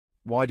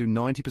Why do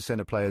 90%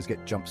 of players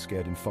get jump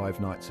scared in 5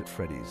 nights at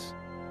Freddy's?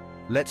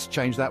 Let's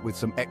change that with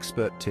some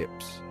expert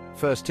tips.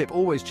 First tip,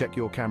 always check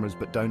your cameras,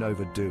 but don't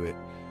overdo it.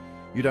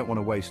 You don't want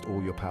to waste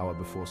all your power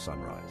before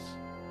sunrise.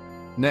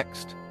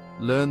 Next,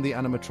 learn the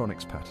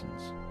animatronics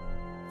patterns.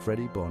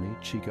 Freddy, Bonnie,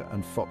 Chica,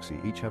 and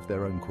Foxy each have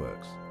their own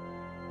quirks.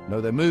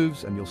 Know their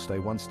moves and you'll stay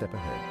one step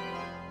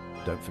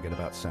ahead. Don't forget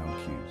about sound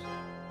cues.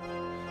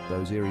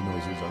 Those eerie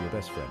noises are your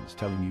best friends,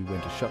 telling you when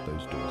to shut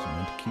those doors and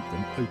when to keep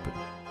them open.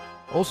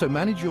 Also,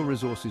 manage your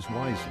resources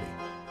wisely.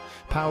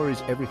 Power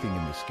is everything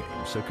in this game,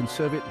 so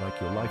conserve it like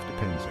your life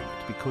depends on it,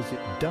 because it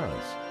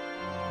does.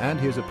 And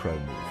here's a pro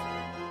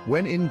move.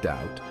 When in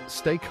doubt,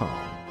 stay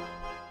calm.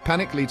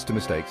 Panic leads to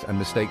mistakes, and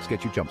mistakes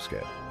get you jump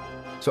scared.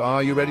 So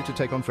are you ready to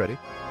take on Freddy?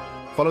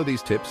 Follow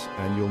these tips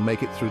and you'll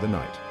make it through the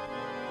night.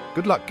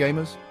 Good luck,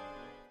 gamers.